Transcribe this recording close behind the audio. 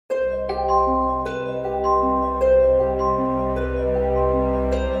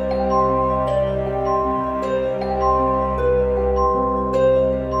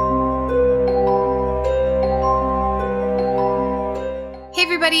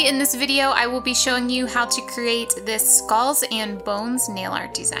everybody, in this video I will be showing you how to create this skulls and bones nail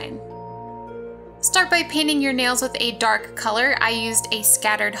art design. Start by painting your nails with a dark color. I used a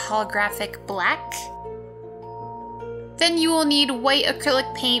scattered holographic black. Then you will need white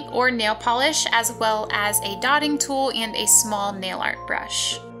acrylic paint or nail polish, as well as a dotting tool and a small nail art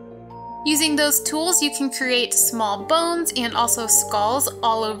brush. Using those tools, you can create small bones and also skulls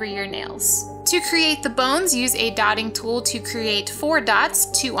all over your nails. To create the bones, use a dotting tool to create 4 dots,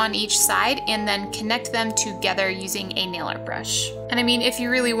 2 on each side, and then connect them together using a nail art brush. And I mean, if you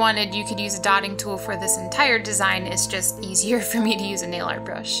really wanted, you could use a dotting tool for this entire design. It's just easier for me to use a nail art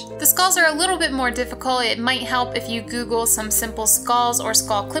brush. The skulls are a little bit more difficult. It might help if you Google some simple skulls or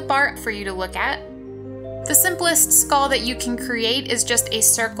skull clip art for you to look at. The simplest skull that you can create is just a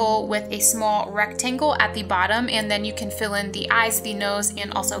circle with a small rectangle at the bottom, and then you can fill in the eyes, the nose,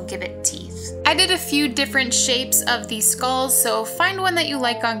 and also give it teeth. I did a few different shapes of these skulls, so find one that you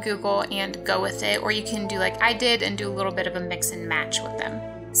like on Google and go with it, or you can do like I did and do a little bit of a mix and match with them.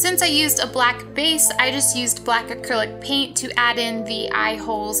 Since I used a black base, I just used black acrylic paint to add in the eye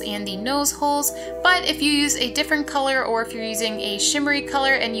holes and the nose holes, but if you use a different color or if you're using a shimmery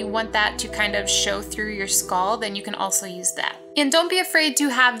color and you want that to kind of show through your skull, then you can also use that. And don't be afraid to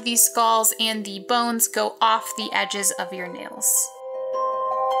have the skulls and the bones go off the edges of your nails.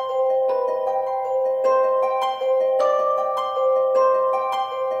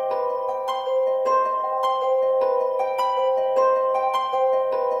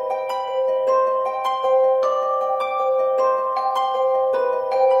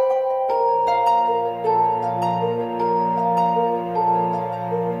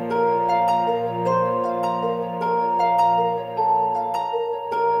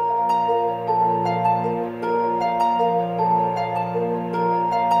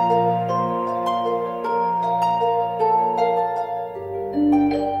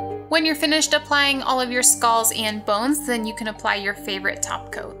 When you're finished applying all of your skulls and bones, then you can apply your favorite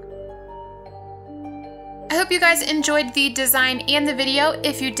top coat. I hope you guys enjoyed the design and the video.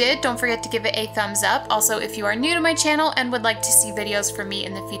 If you did, don't forget to give it a thumbs up. Also, if you are new to my channel and would like to see videos from me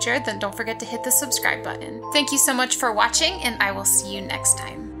in the future, then don't forget to hit the subscribe button. Thank you so much for watching, and I will see you next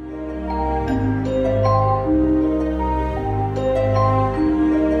time.